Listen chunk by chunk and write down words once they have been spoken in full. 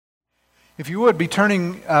If you would, be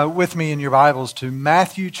turning with me in your Bibles to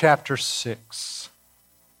Matthew chapter 6.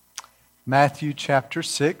 Matthew chapter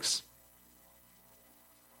 6.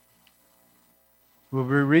 We'll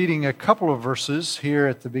be reading a couple of verses here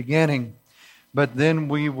at the beginning, but then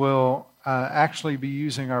we will actually be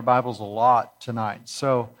using our Bibles a lot tonight.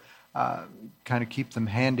 So kind of keep them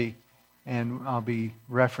handy, and I'll be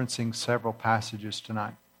referencing several passages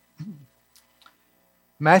tonight.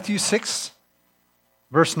 Matthew 6,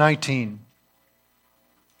 verse 19.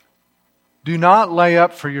 Do not lay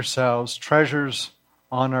up for yourselves treasures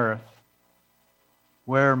on earth,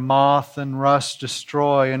 where moth and rust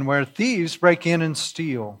destroy, and where thieves break in and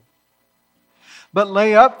steal. But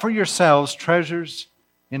lay up for yourselves treasures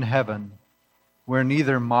in heaven, where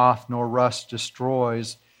neither moth nor rust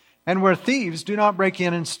destroys, and where thieves do not break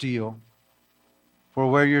in and steal. For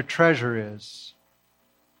where your treasure is,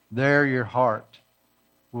 there your heart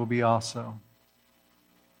will be also.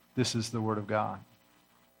 This is the Word of God.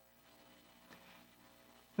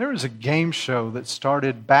 There was a game show that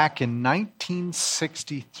started back in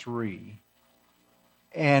 1963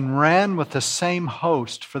 and ran with the same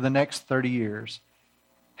host for the next 30 years.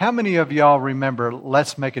 How many of y'all remember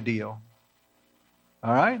Let's Make a Deal?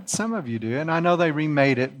 All right, some of you do, and I know they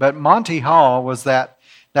remade it, but Monty Hall was that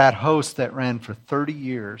host that ran for 30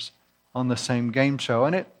 years on the same game show,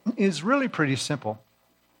 and it is really pretty simple.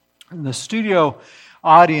 And the studio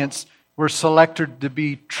audience were selected to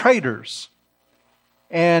be traders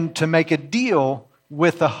and to make a deal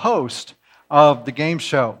with the host of the game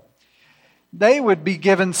show. They would be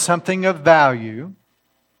given something of value,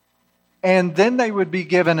 and then they would be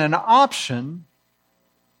given an option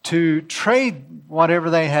to trade whatever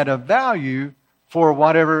they had of value for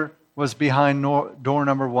whatever was behind door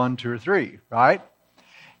number 1, 2, or 3, right?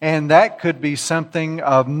 And that could be something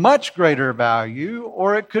of much greater value,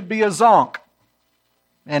 or it could be a zonk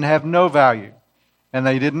and have no value. And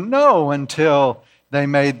they didn't know until they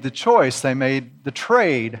made the choice, they made the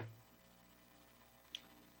trade.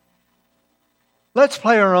 Let's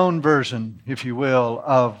play our own version, if you will,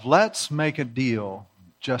 of Let's Make a Deal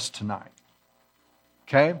just tonight.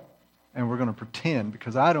 Okay? And we're going to pretend,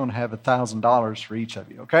 because I don't have $1,000 for each of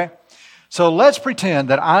you, okay? So let's pretend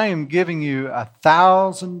that I am giving you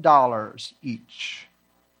 $1,000 each.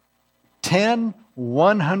 10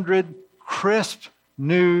 100 crisp,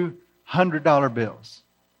 new $100 bills.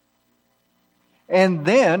 And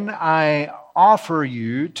then I offer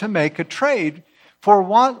you to make a trade for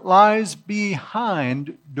what lies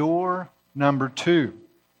behind door number 2.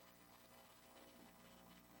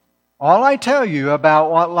 All I tell you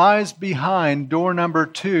about what lies behind door number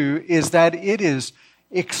 2 is that it is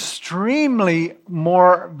extremely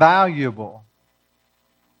more valuable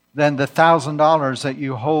than the $1,000 that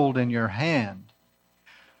you hold in your hand.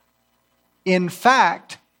 In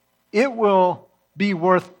fact, it will be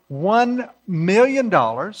worth $1 million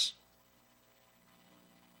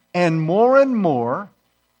and more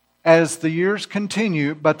as the years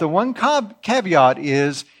continue. But the one caveat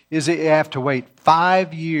is that you have to wait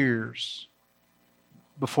 5 years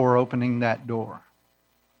before opening that door.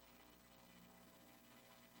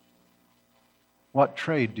 What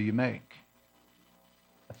trade do you make?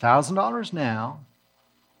 $1,000 now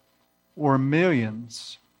or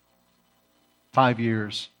millions 5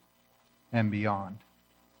 years and beyond?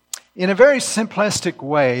 In a very simplistic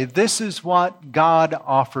way, this is what God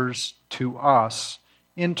offers to us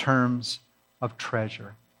in terms of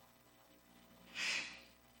treasure.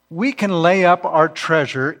 We can lay up our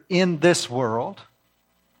treasure in this world.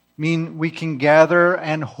 I mean, we can gather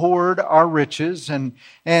and hoard our riches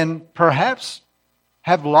and perhaps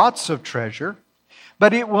have lots of treasure,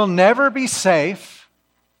 but it will never be safe,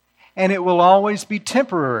 and it will always be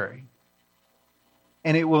temporary.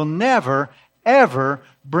 And it will never, ever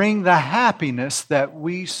bring the happiness that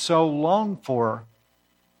we so long for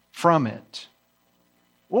from it.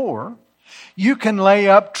 Or you can lay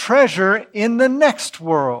up treasure in the next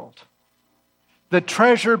world, the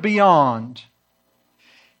treasure beyond.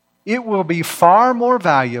 It will be far more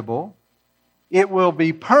valuable, it will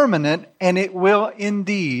be permanent, and it will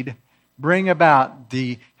indeed bring about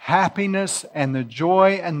the happiness and the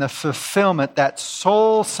joy and the fulfillment, that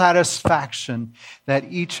soul satisfaction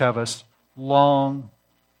that each of us long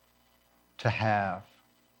to have.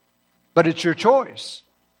 But it's your choice.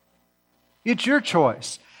 It's your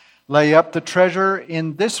choice. Lay up the treasure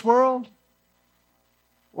in this world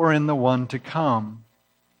or in the one to come.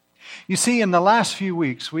 You see, in the last few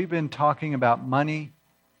weeks, we've been talking about money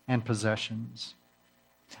and possessions.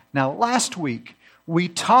 Now, last week, we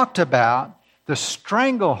talked about the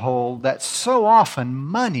stranglehold that so often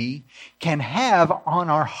money can have on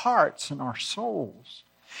our hearts and our souls.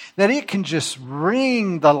 that it can just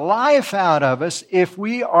wring the life out of us if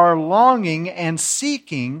we are longing and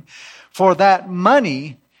seeking for that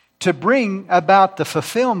money to bring about the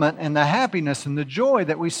fulfillment and the happiness and the joy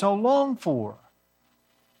that we so long for.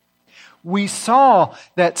 We saw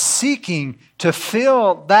that seeking to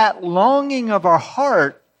fill that longing of our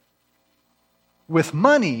heart with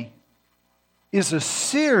money is a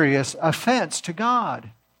serious offense to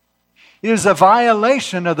God. It is a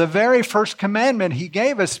violation of the very first commandment He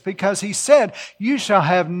gave us, because He said, "You shall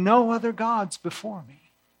have no other gods before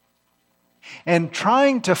me." And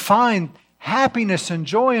trying to find happiness and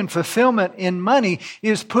joy and fulfillment in money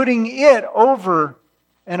is putting it over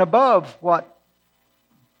and above what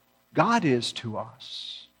God is to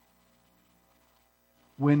us.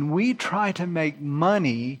 When we try to make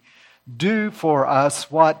money do for us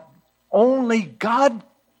what only God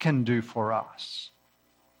can do for us,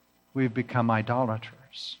 we've become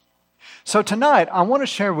idolaters. So tonight, I want to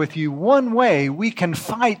share with you one way we can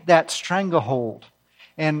fight that stranglehold.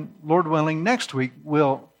 And Lord willing, next week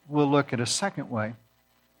we'll look at a second way.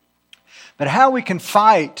 But how we can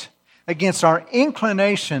fight against our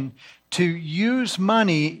inclination to use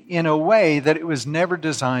money in a way that it was never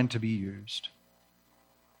designed to be used.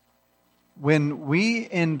 When we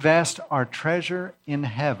invest our treasure in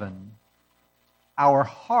heaven, our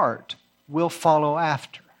heart will follow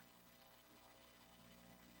after.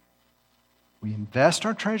 We invest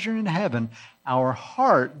our treasure in heaven, our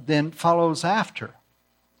heart then follows after.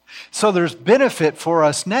 So there's benefit for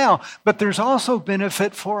us now, but there's also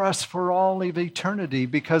benefit for us for all of eternity,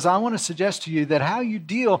 because I want to suggest to you that how you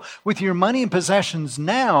deal with your money and possessions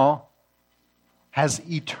now has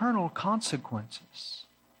eternal consequences.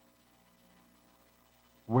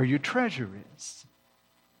 Where your treasure is,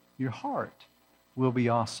 your heart will be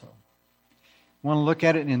also. I want to look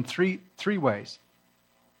at it in three ways.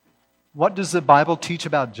 What does the Bible teach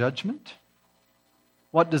about judgment?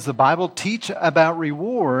 What does the Bible teach about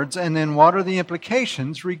rewards? And then what are the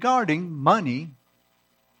implications regarding money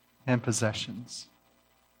and possessions?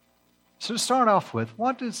 So to start off with,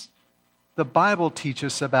 what does the Bible teach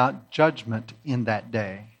us about judgment in that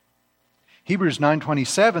day? Hebrews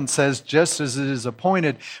 9:27 says, "Just as it is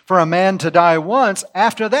appointed for a man to die once,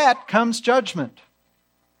 after that comes judgment."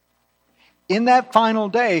 In that final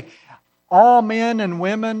day, all men and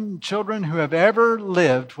women, children who have ever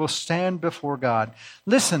lived will stand before God.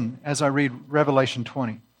 Listen as I read Revelation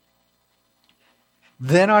 20.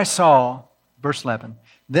 Then I saw, verse 11,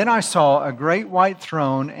 "Then I saw a great white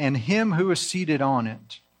throne and Him who was seated on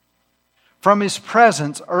it. From His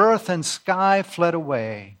presence, earth and sky fled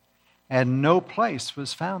away, and no place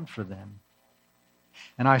was found for them.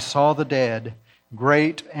 And I saw the dead,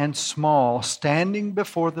 great and small, standing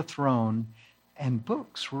before the throne, and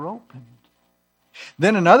books were opened.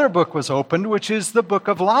 Then another book was opened, which is the book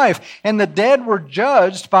of life, and the dead were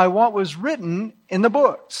judged by what was written in the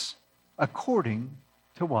books, according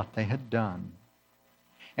to what they had done.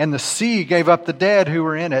 And the sea gave up the dead who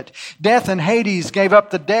were in it. Death and Hades gave up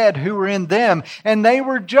the dead who were in them, and they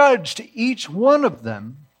were judged, each one of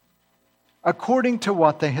them, according to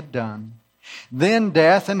what they had done. Then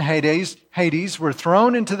death and Hades were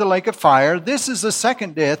thrown into the lake of fire. This is the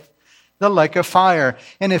second death, the lake of fire.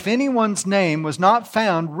 And if anyone's name was not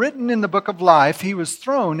found written in the book of life, he was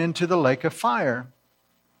thrown into the lake of fire.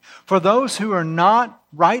 For those who are not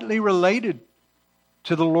rightly related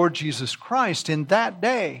to the Lord Jesus Christ in that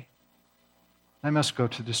day, they must go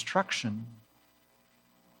to destruction.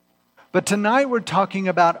 But tonight we're talking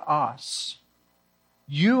about us.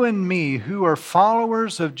 You and me, who are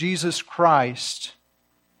followers of Jesus Christ.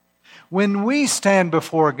 When we stand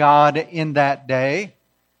before God in that day,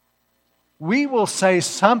 we will say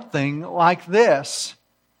something like this: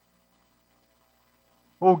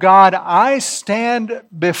 "Oh God, I stand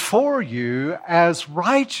before you as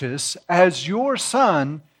righteous as your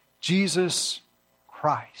Son, Jesus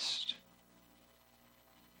Christ."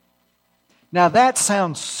 Now that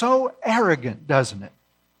sounds so arrogant, doesn't it?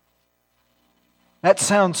 That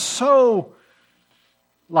sounds so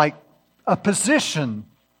like a position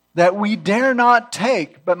that we dare not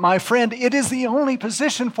take. But my friend, it is the only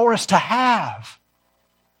position for us to have.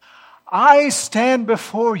 I stand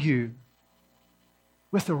before you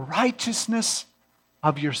with the righteousness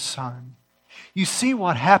of your Son. You see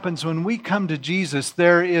what happens when we come to Jesus.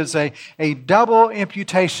 There is a double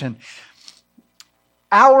imputation.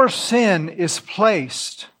 Our sin is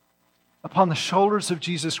placed upon the shoulders of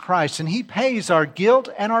Jesus Christ, and He pays our guilt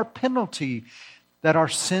and our penalty that our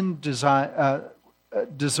sin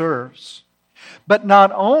deserves. But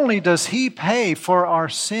not only does He pay for our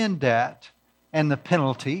sin debt and the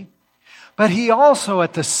penalty, but He also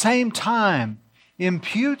at the same time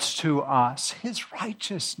imputes to us His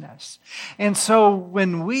righteousness. And so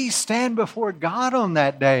when we stand before God on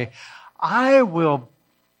that day, I will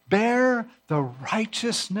bear the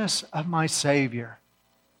righteousness of my Savior.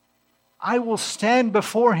 I will stand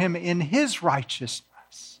before Him in His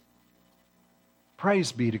righteousness.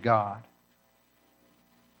 Praise be to God.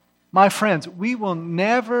 My friends, we will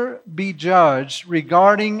never be judged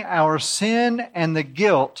regarding our sin and the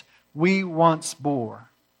guilt we once bore.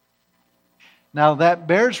 Now that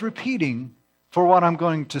bears repeating for what I'm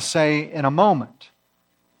going to say in a moment.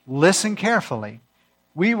 Listen carefully.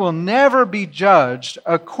 We will never be judged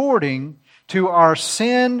according to our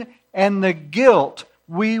sin and the guilt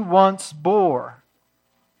we once bore.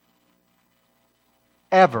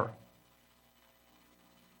 Ever.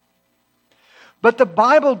 But the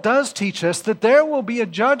Bible does teach us that there will be a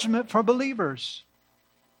judgment for believers.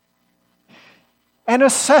 An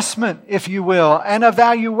assessment, if you will, an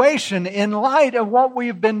evaluation in light of what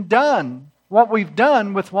we've done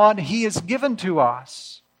with what He has given to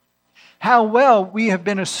us. How well we have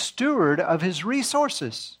been a steward of His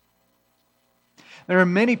resources. There are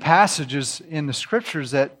many passages in the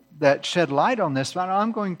Scriptures that shed light on this, but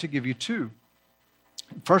I'm going to give you two.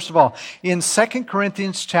 First of all, in 2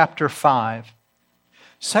 Corinthians chapter 5,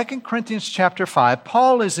 2 Corinthians chapter 5,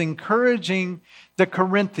 Paul is encouraging the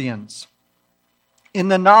Corinthians in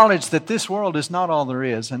the knowledge that this world is not all there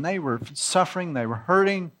is. And they were suffering, they were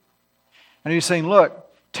hurting. And he's saying, look,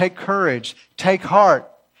 take courage, take heart.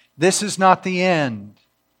 This is not the end.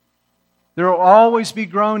 There will always be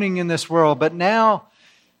groaning in this world, but now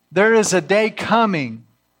there is a day coming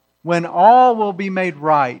when all will be made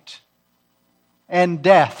right and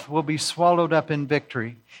death will be swallowed up in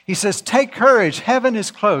victory. He says, take courage, heaven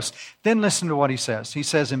is close. Then listen to what he says. He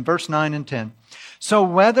says in verse 9 and 10, so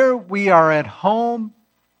whether we are at home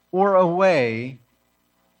or away,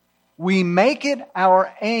 we make it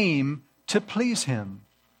our aim to please Him.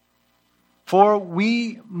 For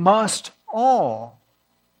we must all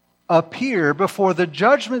appear before the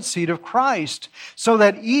judgment seat of Christ, so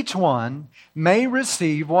that each one may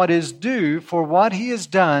receive what is due for what he has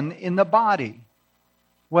done in the body,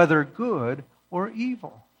 whether good or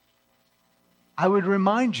evil. I would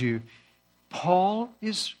remind you, Paul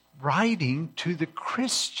is writing to the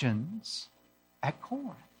Christians at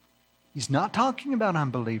Corinth. He's not talking about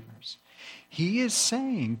unbelievers. He is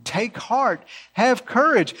saying, take heart, have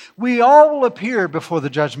courage. We all will appear before the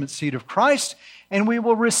judgment seat of Christ, and we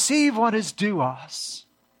will receive what is due us.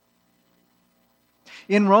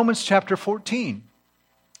 In Romans chapter 14,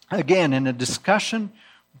 again, in a discussion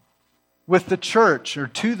with the church, or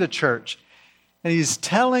to the church, and he's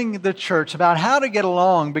telling the church about how to get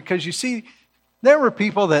along, because you see, there were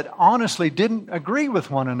people that honestly didn't agree with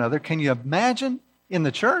one another. Can you imagine in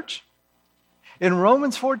the church? In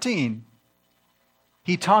Romans 14,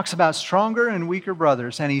 he talks about stronger and weaker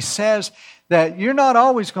brothers, and he says that you're not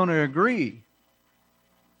always going to agree.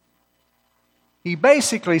 He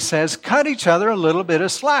basically says, cut each other a little bit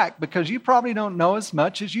of slack, because you probably don't know as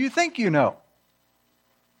much as you think you know.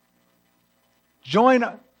 Join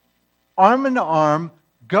arm in arm,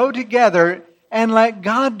 go together, and let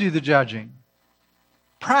God do the judging.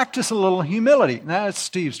 Practice a little humility. Now, that's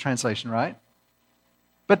Steve's translation, right?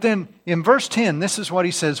 But then in verse 10, this is what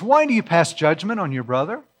he says. Why do you pass judgment on your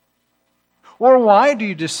brother? Or why do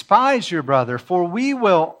you despise your brother? For we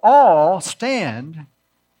will all stand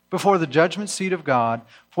before the judgment seat of God.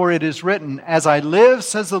 For it is written, as I live,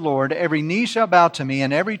 says the Lord, every knee shall bow to me,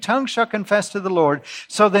 and every tongue shall confess to the Lord.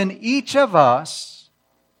 So then each of us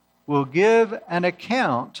will give an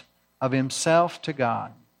account of himself to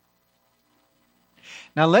God.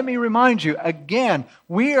 Now let me remind you, again,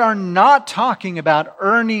 we are not talking about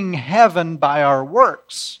earning heaven by our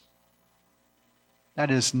works.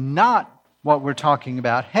 That is not what we're talking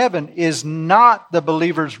about. Heaven is not the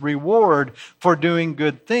believer's reward for doing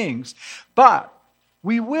good things. But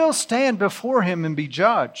we will stand before Him and be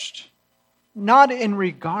judged. Not in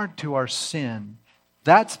regard to our sin.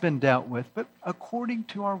 That's been dealt with, but according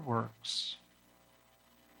to our works.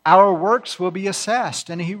 Our works will be assessed,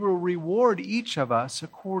 and He will reward each of us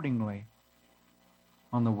accordingly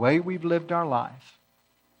on the way we've lived our life.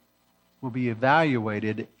 Will be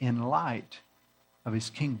evaluated in light of His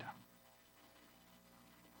kingdom.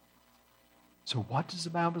 So what does the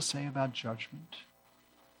Bible say about judgment?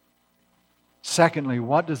 Secondly,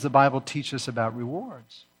 what does the Bible teach us about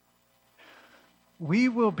rewards? We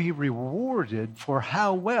will be rewarded for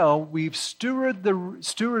how well we've stewarded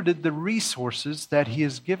the resources that He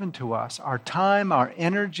has given to us. Our time, our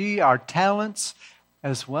energy, our talents,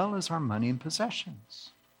 as well as our money and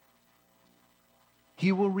possessions.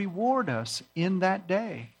 He will reward us in that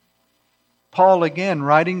day. Paul again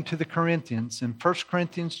writing to the Corinthians in 1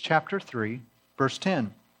 Corinthians chapter 3, verse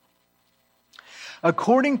 10.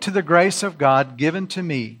 According to the grace of God given to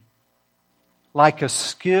me, like a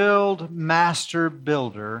skilled master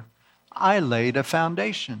builder, I laid a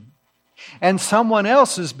foundation, and someone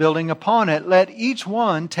else is building upon it. Let each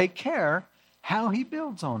one take care how he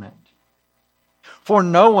builds on it. For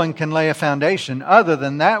no one can lay a foundation other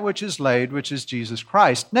than that which is laid, which is Jesus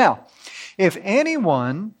Christ. Now, if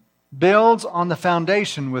anyone builds on the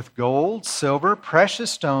foundation with gold, silver,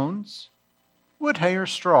 precious stones, wood, hay, or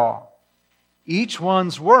straw, each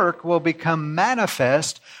one's work will become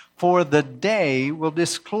manifest, for the day will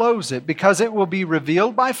disclose it, because it will be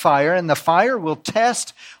revealed by fire, and the fire will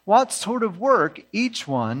test what sort of work each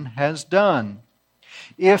one has done.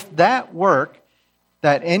 If that work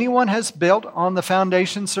that anyone has built on the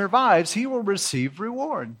foundation survives, he will receive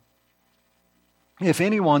reward. If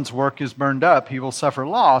anyone's work is burned up, he will suffer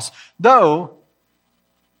loss, though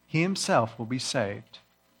he himself will be saved,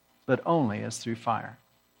 but only as through fire.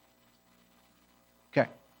 Okay.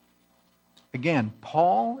 Again,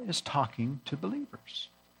 Paul is talking to believers.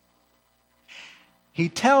 He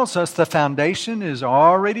tells us the foundation is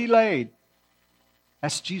already laid.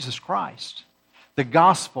 That's Jesus Christ. The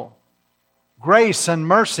gospel, grace and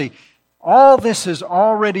mercy, all this is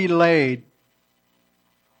already laid.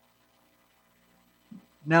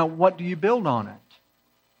 Now, what do you build on it?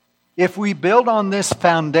 If we build on this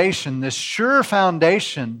foundation, this sure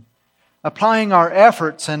foundation, applying our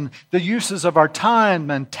efforts and the uses of our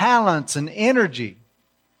time and talents and energy,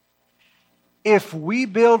 if we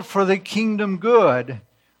build for the kingdom good,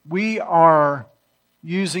 we are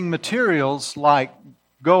using materials like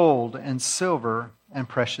gold and silver and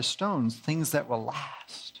precious stones, things that will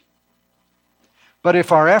last. But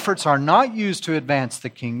if our efforts are not used to advance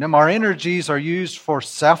the kingdom, our energies are used for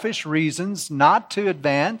selfish reasons, not to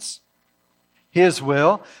advance His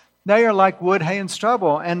will, they are like wood, hay, and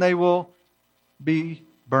stubble, and they will be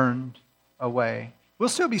burned away. We'll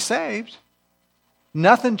still be saved.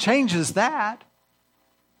 Nothing changes that.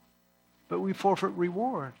 But we forfeit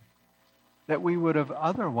reward that we would have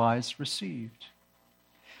otherwise received.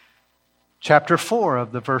 Chapter 4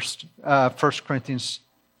 of the 1 Corinthians,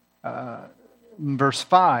 verse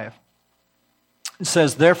 5. It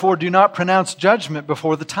says, "Therefore do not pronounce judgment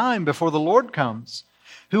before the time, before the Lord comes,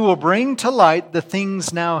 who will bring to light the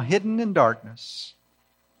things now hidden in darkness,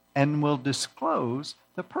 and will disclose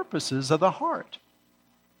the purposes of the heart.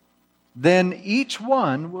 Then each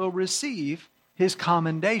one will receive his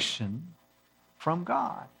commendation from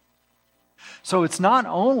God." So it's not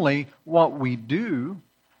only what we do,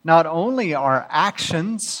 not only our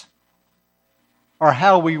actions or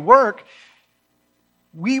how we work,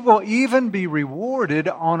 we will even be rewarded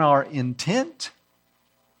on our intent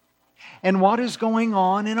and what is going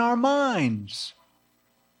on in our minds.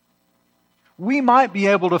 We might be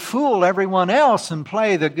able to fool everyone else and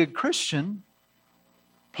play the good Christian,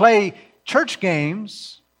 play church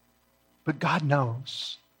games, but God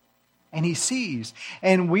knows and He sees.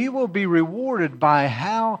 And we will be rewarded by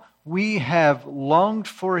how we have longed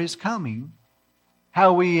for His coming,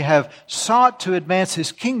 how we have sought to advance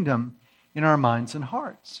His kingdom in our minds and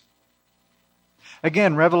hearts.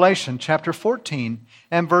 Again, Revelation chapter 14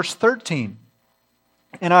 and verse 13.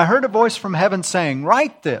 "And I heard a voice from heaven saying,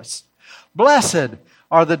 'Write this, blessed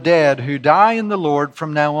are the dead who die in the Lord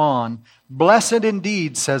from now on. Blessed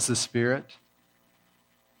indeed, says the Spirit,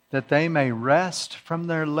 that they may rest from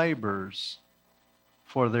their labors,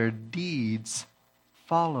 for their deeds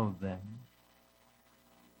follow them.'"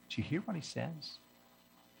 Did you hear what He says?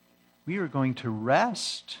 We are going to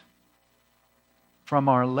rest from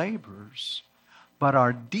our labors, but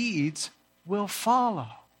our deeds will follow.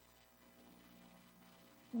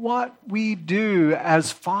 What we do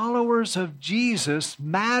as followers of Jesus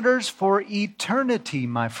matters for eternity,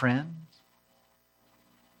 my friends.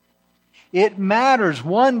 It matters.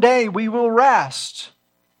 One day we will rest.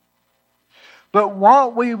 But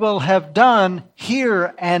what we will have done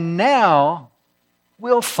here and now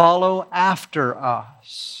will follow after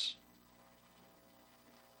us.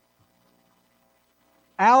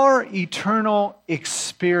 Our eternal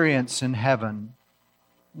experience in heaven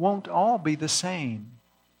won't all be the same.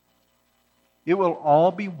 It will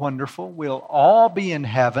all be wonderful. We'll all be in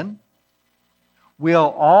heaven.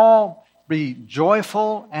 We'll all be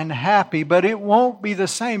joyful and happy, but it won't be the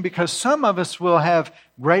same because some of us will have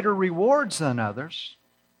greater rewards than others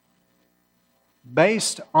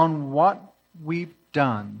based on what we've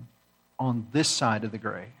done on this side of the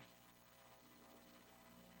grave.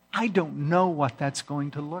 I don't know what that's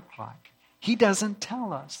going to look like. He doesn't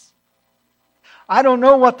tell us. I don't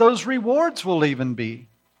know what those rewards will even be.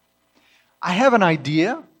 I have an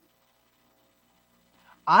idea.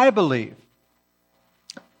 I believe,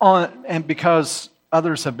 and because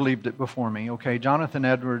others have believed it before me, okay, Jonathan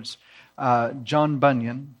Edwards, John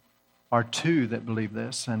Bunyan are two that believe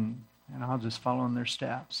this, and I'll just follow in their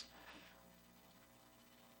steps.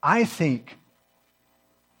 I think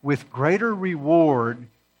with greater reward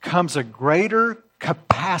comes a greater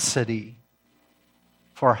capacity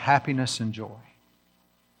for happiness and joy.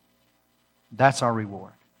 That's our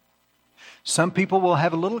reward. Some people will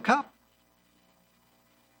have a little cup,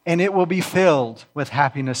 and it will be filled with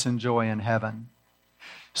happiness and joy in heaven.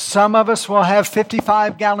 Some of us will have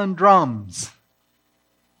 55-gallon drums,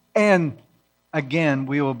 and again,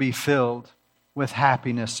 we will be filled with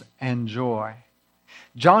happiness and joy.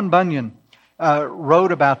 John Bunyan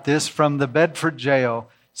wrote about this from the Bedford jail.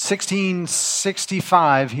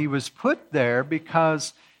 1665, he was put there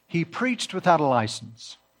because he preached without a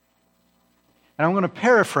license. And I'm going to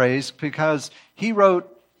paraphrase because he wrote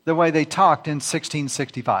the way they talked in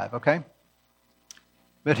 1665, okay?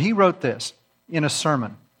 But he wrote this in a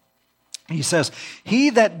sermon. He says, "He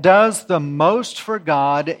that does the most for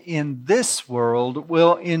God in this world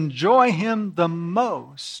will enjoy Him the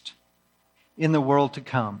most in the world to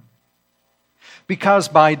come. Because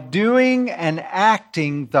by doing and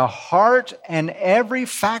acting, the heart and every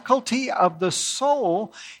faculty of the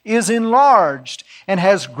soul is enlarged and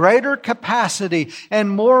has greater capacity, and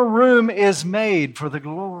more room is made for the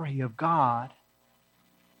glory of God.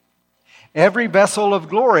 Every vessel of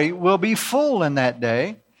glory will be full in that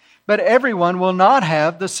day, but everyone will not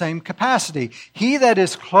have the same capacity. He that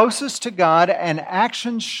is closest to God and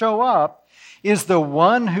actions show up is the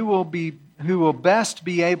one who will best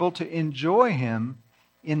be able to enjoy Him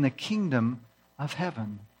in the kingdom of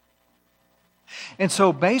heaven." And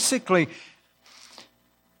so basically,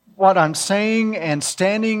 what I'm saying and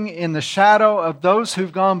standing in the shadow of those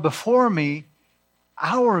who've gone before me,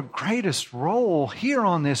 our greatest role here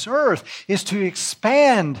on this earth is to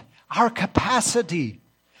expand our capacity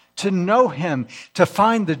to know Him, to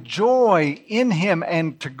find the joy in Him,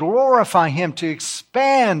 and to glorify Him, to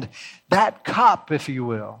expand that cup, if you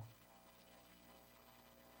will,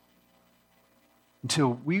 until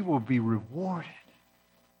we will be rewarded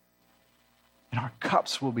and our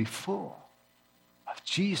cups will be full of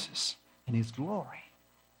Jesus and His glory.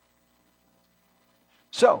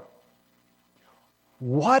 So,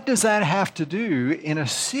 what does that have to do in a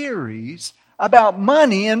series about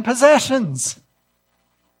money and possessions?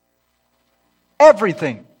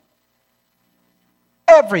 Everything.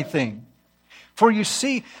 Everything. For you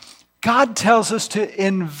see, God tells us to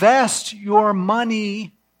invest your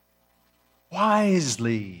money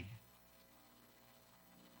wisely.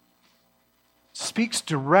 Speaks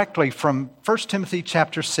directly from 1 Timothy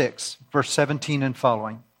chapter 6, verse 17 and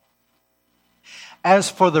following. "As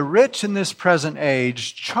for the rich in this present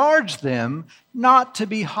age, charge them not to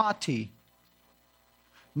be haughty,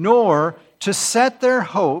 nor to set their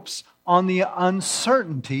hopes on the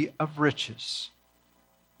uncertainty of riches,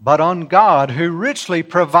 but on God, who richly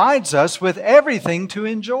provides us with everything to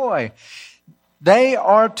enjoy. They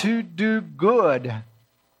are to do good,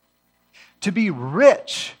 to be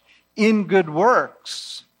rich in good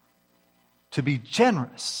works, to be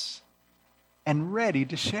generous and ready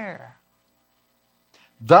to share,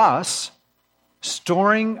 thus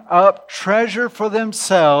storing up treasure for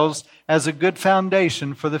themselves as a good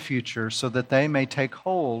foundation for the future, so that they may take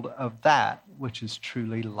hold of that which is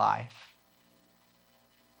truly life."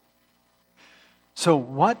 So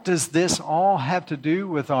what does this all have to do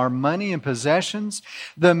with our money and possessions?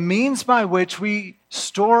 The means by which we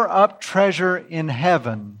store up treasure in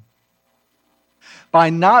heaven, by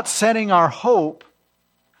not setting our hope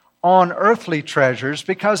on earthly treasures,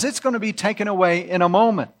 because it's going to be taken away in a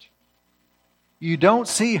moment. You don't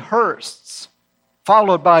see hearses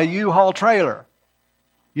followed by a U-Haul trailer.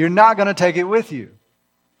 You're not going to take it with you.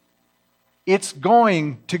 It's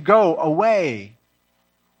going to go away.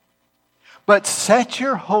 But set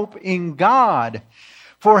your hope in God,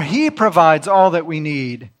 for He provides all that we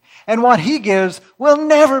need, and what He gives will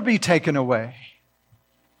never be taken away.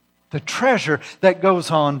 The treasure that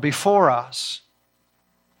goes on before us.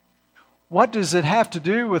 What does it have to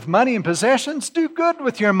do with money and possessions? Do good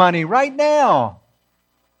with your money right now.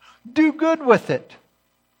 Do good with it.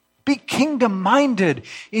 Be kingdom-minded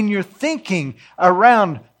in your thinking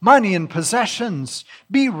around money and possessions.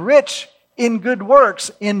 Be rich in good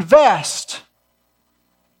works. Invest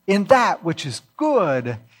in that which is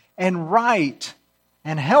good and right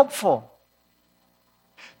and helpful.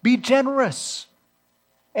 Be generous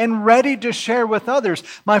and ready to share with others.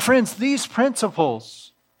 My friends, these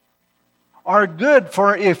principles are good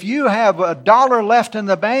for if you have $1 left in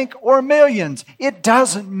the bank or millions. It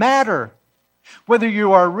doesn't matter. Whether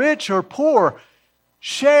you are rich or poor,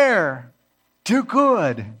 share, do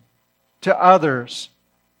good to others,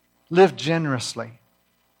 live generously.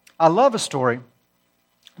 I love a story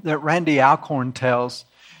that Randy Alcorn tells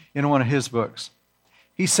in one of his books.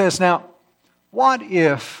 He says, now, what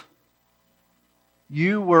if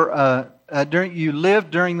you you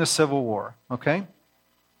lived during the Civil War, okay?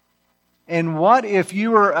 And what if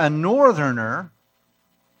you were a northerner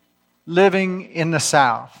living in the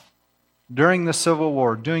South during the Civil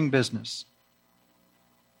War, doing business?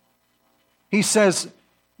 He says,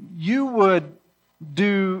 you would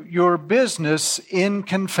do your business in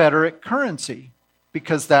Confederate currency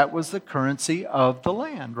because that was the currency of the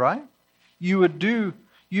land, right? You would do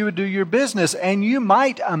your business, and you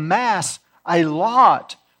might amass a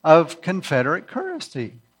lot of Confederate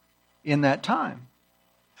currency in that time.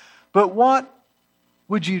 But what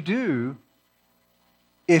would you do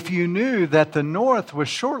if you knew that the North was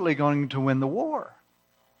shortly going to win the war?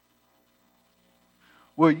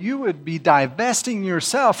 Well, you would be divesting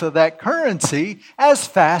yourself of that currency as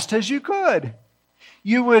fast as you could.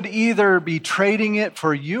 You would either be trading it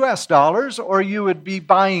for US dollars or you would be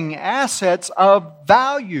buying assets of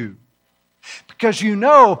value. Because you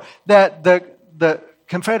know that the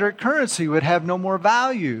Confederate currency would have no more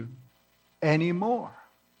value anymore.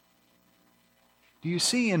 Do you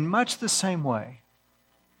see, in much the same way,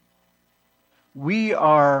 we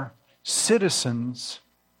are citizens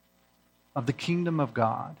of the kingdom of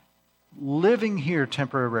God, living here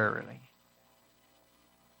temporarily.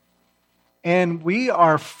 And we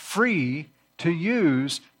are free to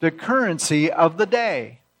use the currency of the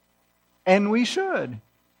day. And we should.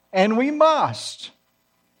 And we must.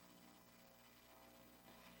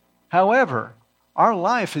 However, our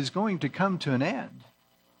life is going to come to an end.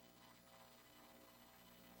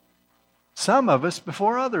 Some of us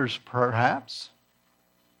before others, perhaps.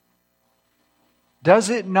 Does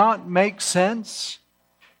it not make sense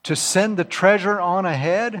to send the treasure on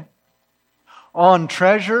ahead? On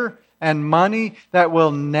treasure and money that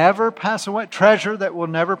will never pass away? Treasure that will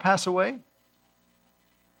never pass away?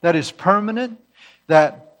 That is permanent?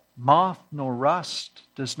 That moth nor rust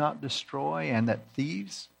does not destroy, and that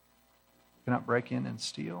thieves cannot break in and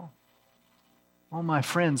steal? Oh, my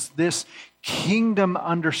friends, this kingdom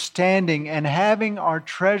understanding and having our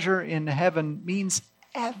treasure in heaven means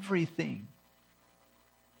everything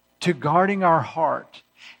to guarding our heart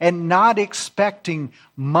and not expecting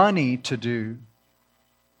money to do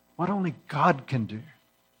what only God can do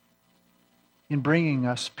in bringing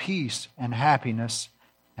us peace and happiness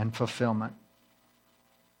and fulfillment.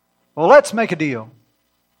 Well, let's make a deal.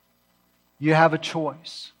 You have a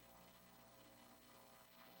choice.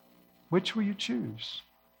 Which will you choose?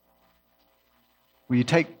 Will you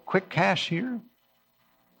take quick cash here?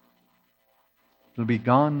 It'll be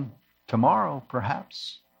gone tomorrow,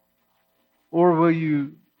 perhaps. Or will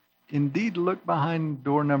you indeed look behind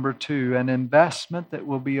door number 2, an investment that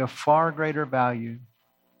will be of far greater value,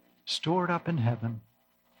 stored up in heaven,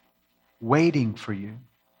 waiting for you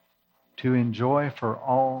to enjoy for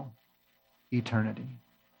all eternity?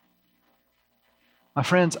 My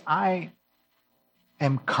friends, I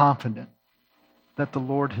am confident that the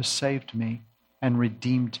Lord has saved me and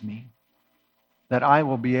redeemed me, that I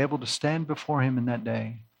will be able to stand before Him in that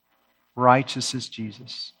day, righteous as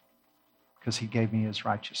Jesus, because He gave me His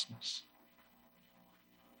righteousness.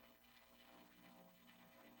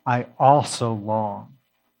 I also long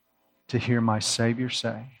to hear my Savior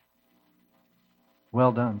say,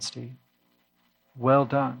 "Well done, Steve. Well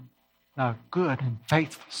done, thou good and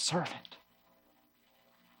faithful servant.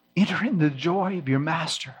 Enter in the joy of your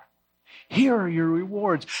master. Here are your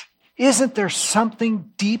rewards." Isn't there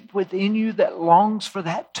something deep within you that longs for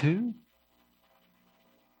that too?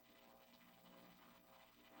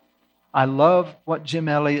 I love what Jim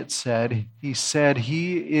Elliot said. He said,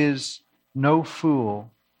 "He is no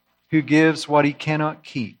fool who gives what he cannot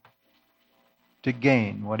keep to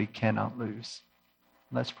gain what he cannot lose."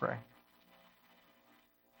 Let's pray.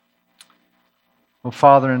 Oh,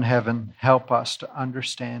 Father in heaven, help us to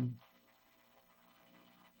understand.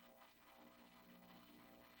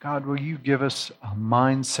 God, will you give us a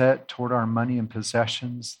mindset toward our money and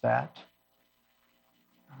possessions that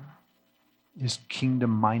is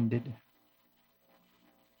kingdom-minded?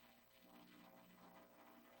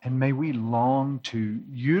 And may we long to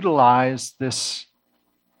utilize this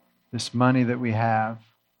money that we have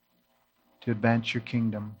to advance your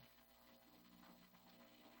kingdom.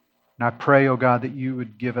 And I pray, oh God, that you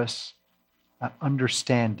would give us an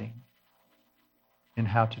understanding in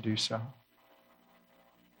how to do so.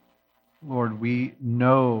 Lord, we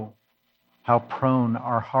know how prone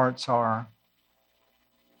our hearts are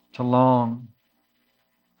to long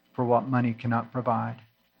for what money cannot provide.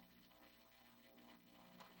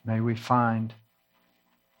 May we find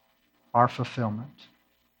our fulfillment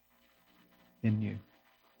in you.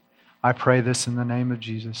 I pray this in the name of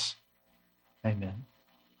Jesus. Amen.